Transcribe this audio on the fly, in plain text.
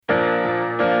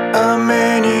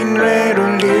雨に濡れ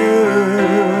る理由、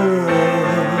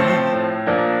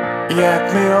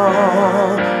役目を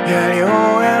やり終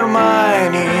える前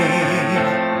に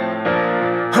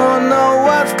ほんの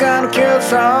わずかの休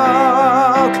息、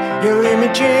寄り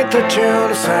道途中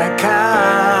で再会。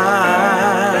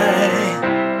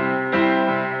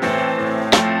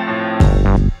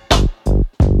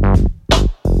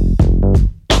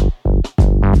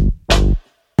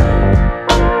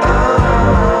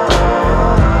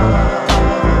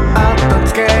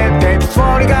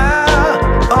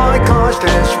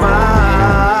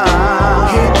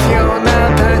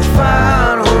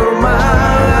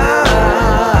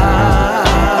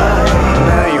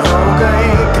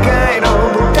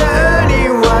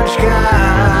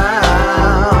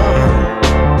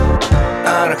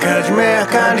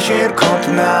知るこ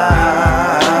とな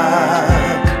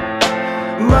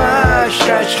く、まあひ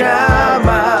たひた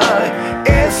一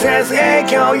節影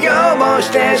響を及ぼ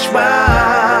してしま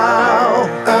う。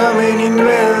雨に濡れ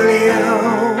る理由、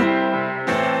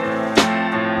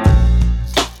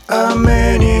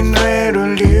雨に濡れ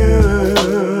る理由、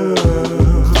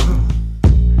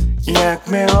役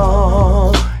目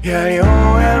をやり終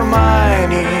える前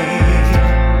に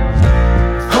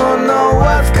ほんの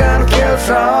わずかの休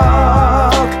息、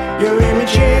寄り道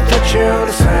途中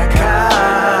で再会。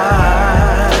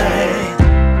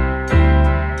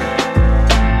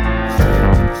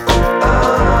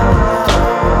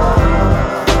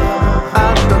あ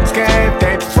っとつけ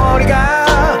てつもりが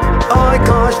追い越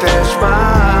してしま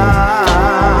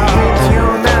う。必要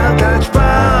な立場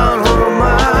の振る舞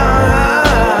い、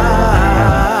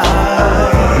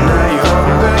ない方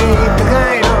がいい高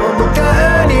いの無駄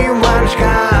に割るしか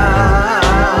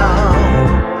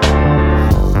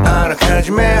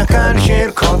初めから知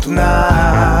ることな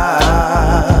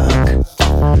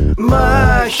く、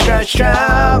まあひたひた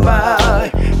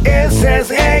一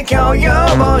節影響を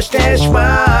及ぼしてしま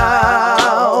う。